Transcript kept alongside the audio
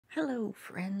Hello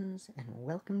friends and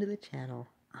welcome to the channel.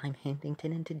 I'm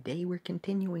Hampington and today we're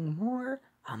continuing more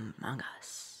Among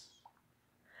Us.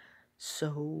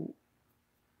 So,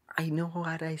 I know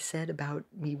what I said about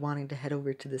me wanting to head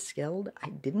over to the Skeld. I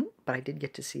didn't, but I did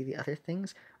get to see the other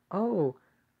things. Oh,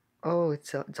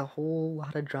 it's a whole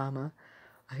lot of drama.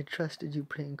 I trusted you,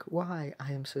 Pink. Why?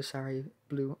 I am so sorry,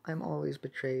 Blue. I'm always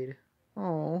betrayed.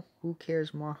 Oh, who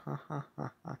cares more? Ha ha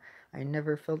ha ha. I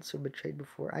never felt so betrayed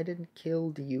before. I didn't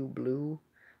kill you, Blue.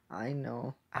 I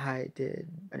know. I did.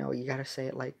 No, you gotta say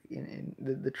it like in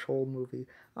the troll movie.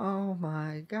 Oh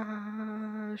my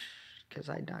gosh. Because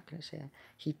I'm not gonna say it.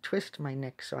 He twisted my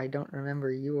neck so I don't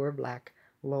remember you or Black.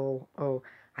 Lol. Oh,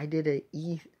 I did a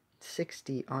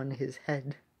E60 on his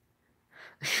head.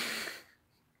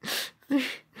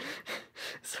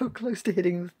 So close to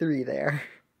hitting the 3 there.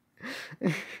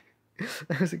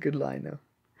 That was a good line, though.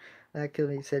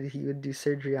 He said he would do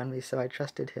surgery on me, so I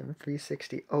trusted him.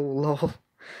 360. Oh, lol.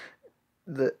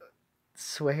 The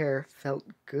swear felt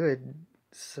good.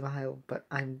 Smile, but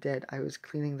I'm dead. I was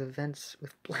cleaning the vents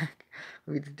with Black.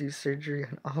 We to do surgery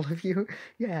on all of you.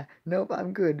 Yeah, nope,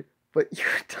 I'm good. But you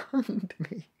tongued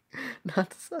me.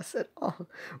 Not sus at all.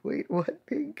 Wait, what,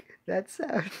 Pink? That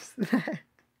sounds that.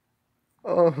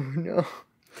 Oh no.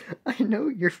 I know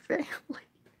your family.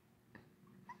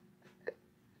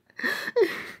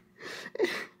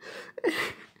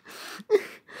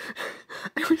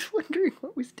 I was wondering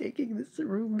what was taking this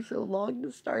room so long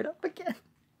to start up again.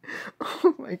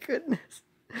 Oh my goodness.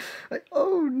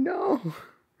 Oh no.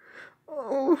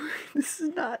 Oh, this is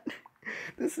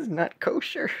not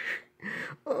kosher.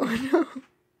 Oh no.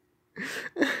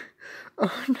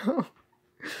 Oh no.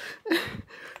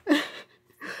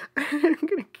 I'm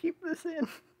gonna keep this in.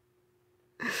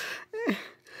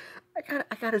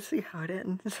 I gotta see how it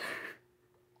ends.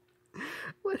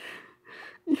 What?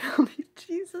 Holy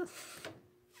Jesus.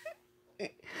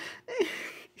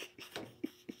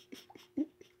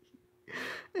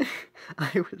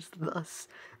 I was thus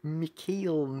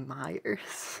Mikhail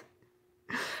Myers.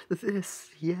 This,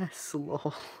 yes,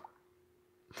 lol.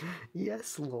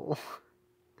 Yes, lol.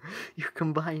 You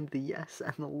combined the yes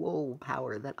and the lol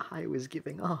power that I was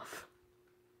giving off.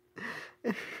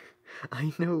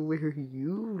 I know where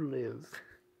you live.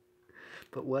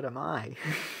 But what am I?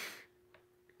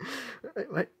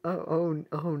 Oh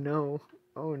no.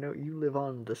 Oh no, you live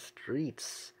on the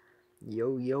streets.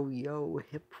 Yo, yo, yo,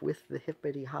 hip with the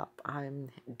hippity hop. I'm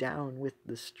down with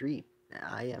the street.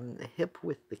 I am hip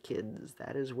with the kids.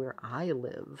 That is where I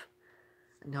live.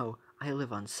 No, I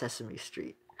live on Sesame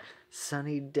Street.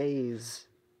 Sunny days.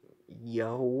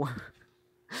 Yo.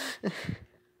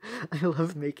 I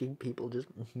love making people just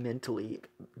mentally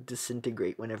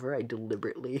disintegrate whenever I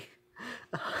deliberately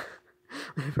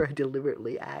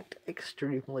act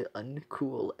extremely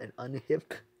uncool and unhip.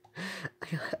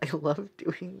 I love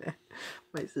doing that.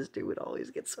 My sister would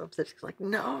always get so upset. She's like,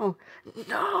 no,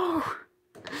 no.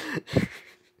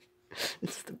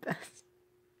 It's the best.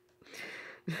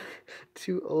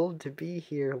 Too old to be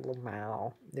here,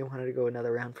 Lamau. They wanted to go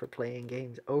another round for playing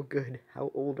games. Oh, good.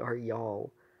 How old are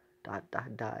y'all? ...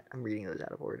 I'm reading those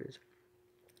out of orders.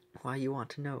 Why you want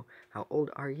to know? How old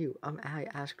are you? I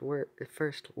asked where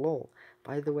first, lol.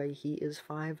 By the way, he is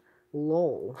 5,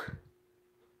 lol.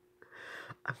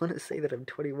 I want to say that I'm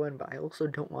 21, but I also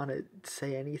don't want to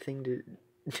say anything to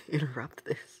interrupt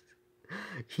this.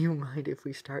 You mind if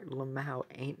we start Lamau?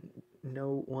 Ain't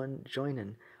no one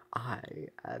joinin'. I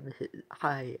am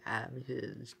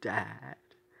his dad.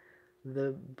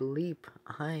 The bleep,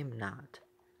 I'm not.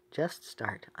 Just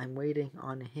start. I'm waiting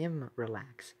on him.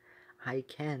 Relax. I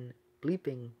can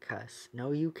bleeping cuss.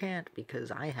 No, you can't because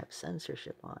I have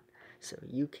censorship on. So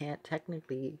you can't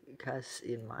technically cuss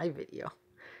in my video.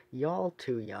 Y'all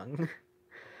too young.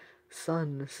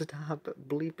 Son, stop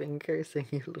bleeping cursing,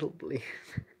 you little bleep.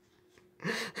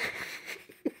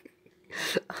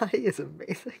 I is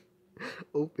amazing.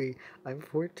 Opie, I'm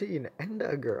 14 and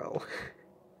a girl.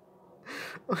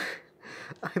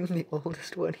 I'm the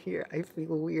oldest one here. I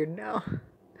feel weird now.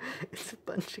 It's a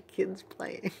bunch of kids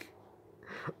playing.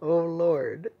 Oh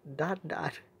lord. ...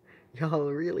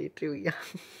 Y'all really too young.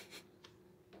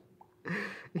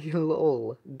 You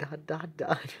lol. ...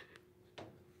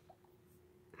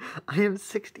 I am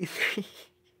 63.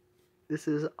 This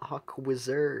is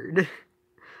Awkwizard.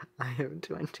 I am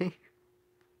 20.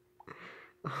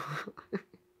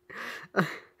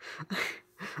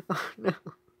 Oh no.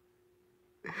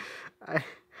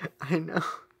 I know.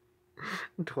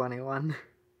 21.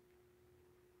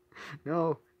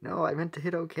 No, I meant to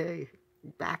hit OK.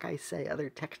 Back I say,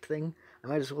 other text thing. I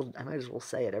might as well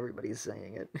say it. Everybody's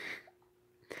saying it.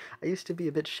 I used to be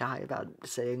a bit shy about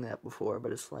saying that before,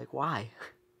 but it's like, why?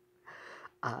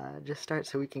 Just start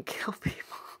so we can kill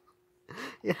people.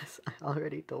 Yes, I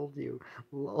already told you.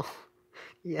 Lol.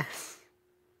 Yes.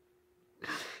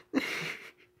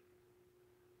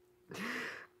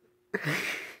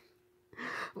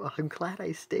 Well, I'm glad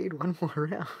I stayed one more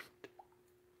round.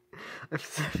 I'm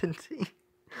 17.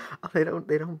 Oh, they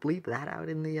don't bleep that out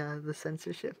in the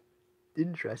censorship.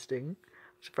 Interesting.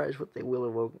 I'm surprised what they will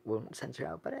or won't censor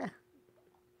out, but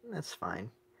that's fine.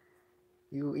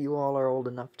 You all are old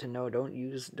enough to know. Don't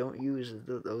use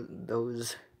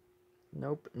those.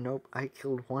 Nope. I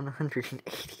killed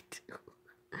 182.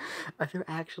 Are there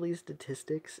actually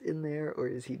statistics in there, or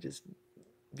is he just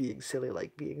being silly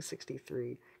like being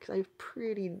 63? Because I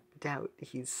pretty doubt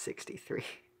he's 63.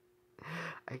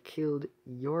 I killed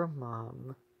your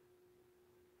mom.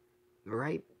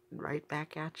 Right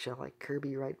back at ya, like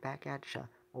Kirby right back at ya.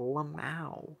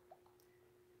 Lamau.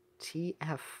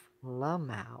 TF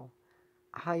Lamau.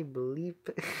 I believe...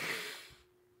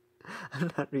 I'm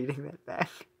not reading that back.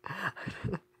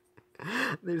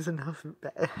 There's enough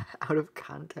out of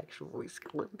context voice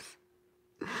clips.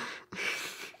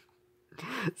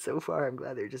 So far, I'm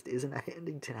glad there just isn't a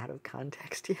Handington out of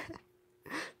context yet.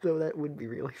 Though that would be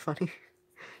really funny.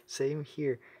 Same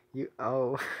here.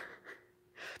 Oh.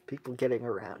 People getting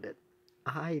around it.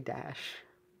 I dash.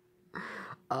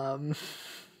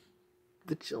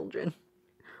 The children.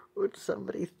 Would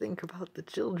somebody think about the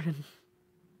children?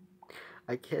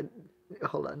 I can't...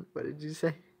 Hold on, what did you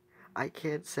say? I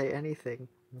can't say anything.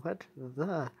 What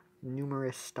the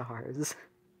numerous stars?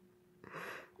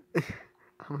 I'm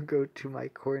gonna go to my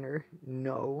corner.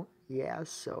 No. Yeah,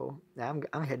 so... I'm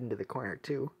heading to the corner,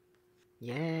 too.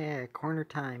 Yeah, corner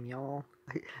time, y'all.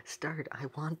 I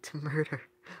want to murder.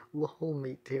 Lol,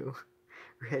 me too.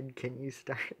 Red, can you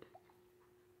start?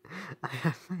 I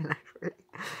have my knife ready.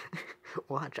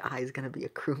 Watch, I's gonna be a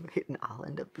crewmate and I'll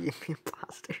end up being the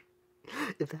imposter.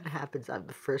 If that happens, I'm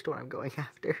the first one I'm going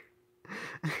after.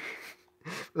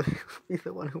 Be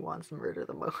the one who wants to murder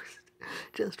the most.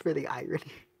 Just for the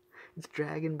irony. It's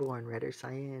Dragonborn, Red or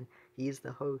Cyan. He's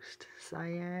the host.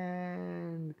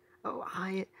 Cyan! Oh,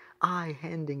 I,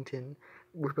 Handington.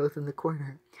 We're both in the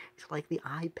corner. It's like the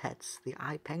eye pets, the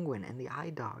eye penguin and the eye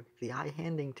dog, the eye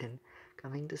Handington,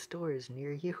 coming to stores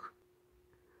near you.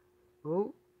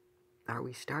 Oh, are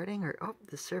we starting? Or, oh,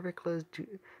 the server closed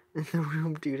in the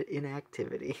room due to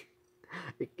inactivity.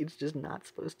 It's just not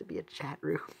supposed to be a chat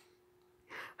room.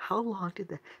 How long did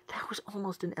that was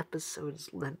almost an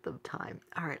episode's length of time.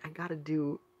 Alright, I gotta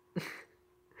do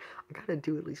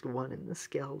at least one in the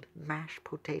skilled. Mashed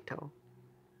potato.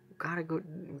 Gotta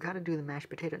do the mashed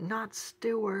potato. Not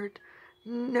Stuart.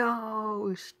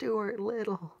 No, Stuart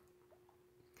Little.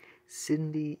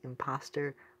 Cindy,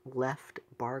 imposter, left,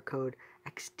 barcode,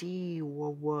 XD,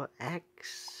 whoa,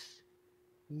 X.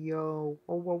 Yo,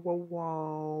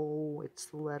 whoa, it's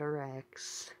the letter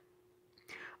X.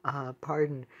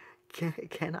 Pardon,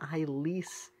 can I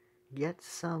lease get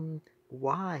some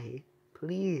Y,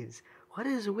 please? What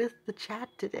is with the chat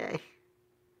today?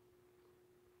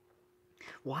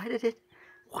 Why did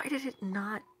it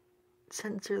not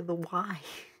censor the Y?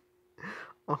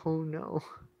 Oh no.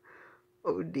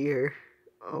 Oh dear.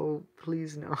 Oh,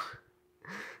 please no.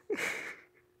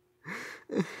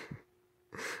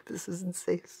 This isn't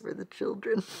safe for the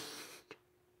children.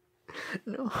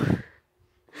 No.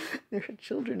 There are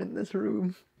children in this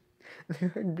room.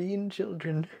 There are bean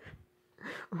children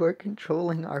who are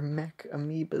controlling our mech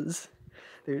amoebas.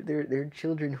 They're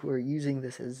children who are using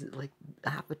this as, like,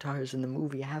 avatars in the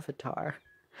movie Avatar.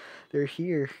 They're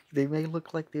here. They may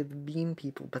look like they're the bean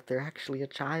people, but they're actually a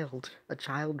child. A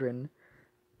children.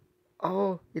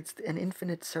 Oh, it's an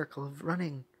infinite circle of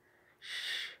running.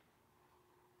 Shh.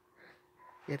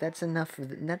 Yeah, that's enough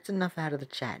out of the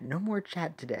chat. No more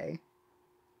chat today.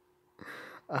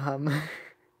 Well,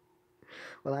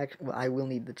 I will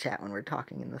need the chat when we're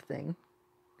talking in the thing.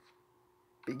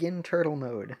 Begin turtle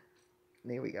mode.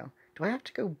 There we go. Do I have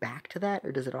to go back to that,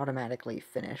 or does it automatically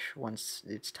finish once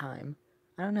it's time?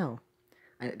 I don't know.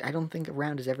 I don't think a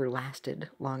round has ever lasted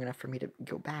long enough for me to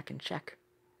go back and check.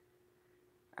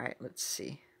 Alright, let's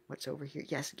see. What's over here?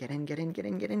 Yes, get in.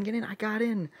 I got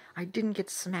in. I didn't get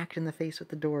smacked in the face with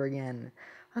the door again.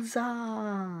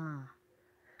 Huzzah!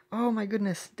 Oh my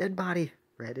goodness, dead body.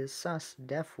 Red is sus,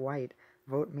 deaf white.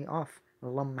 Vote me off.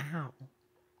 Lamau.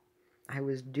 I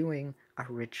was doing a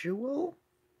ritual?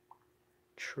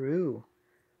 True.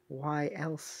 Why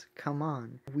else? Come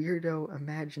on. Weirdo,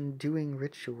 imagine doing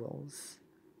rituals.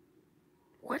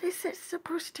 What is it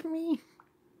supposed to mean?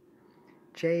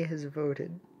 Jay has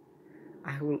voted.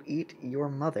 I will eat your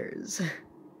mothers.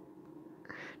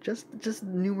 just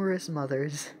numerous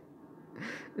mothers.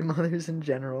 Mothers in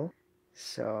general.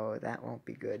 So that won't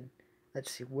be good.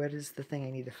 Let's see, what is the thing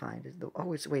I need to find?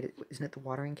 Wait, isn't it the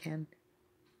watering can?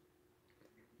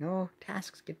 No,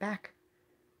 tasks, get back.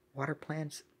 Water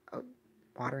plants, oh,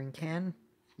 watering can,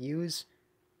 use.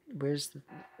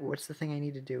 What's the thing I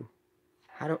need to do?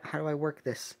 How do I work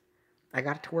this? I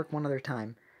got it to work one other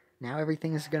time. Now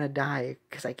everything is gonna die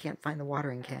because I can't find the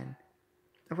watering can.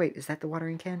 Oh wait, is that the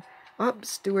watering can? Oh,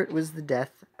 Stuart was the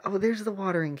death. Oh, there's the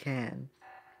watering can.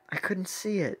 I couldn't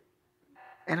see it.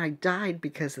 And I died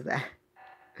because of that.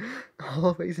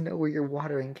 Always know where your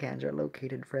watering cans are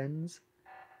located, friends.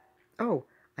 Oh,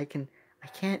 I can't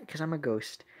because I'm a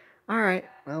ghost. Alright,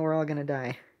 well, we're all gonna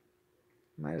die.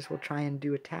 Might as well try and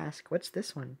do a task. What's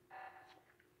this one?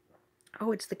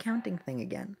 Oh, it's the counting thing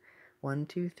again. 1,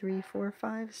 2, 3, 4,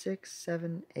 5, 6,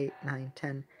 7, 8, 9,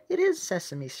 10. It is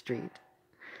Sesame Street.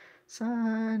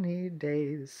 Sunny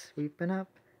days sweeping up,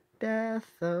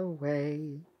 death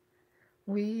away.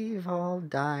 We've all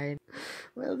died.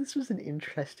 Well, this was an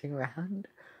interesting round.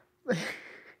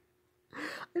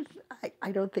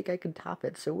 I don't think I can top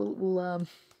it, so we'll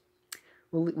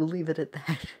leave it at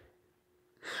that.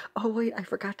 Oh wait, I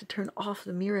forgot to turn off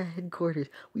the Mira headquarters.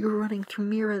 We were running through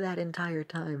Mira that entire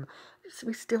time. So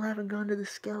we still haven't gone to the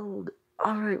Skeld.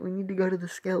 Alright, we need to go to the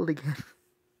Skeld again.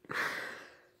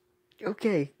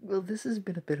 Okay, well this has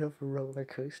been a bit of a roller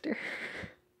coaster.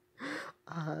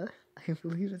 I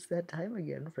believe it's that time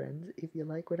again, friends. If you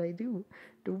like what I do,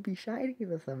 don't be shy to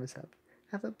give a thumbs up.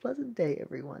 Have a pleasant day,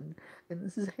 everyone. And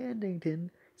this is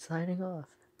Handington, signing off.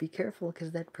 Be careful,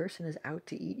 because that person is out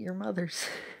to eat your mothers.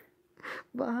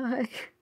 Bye.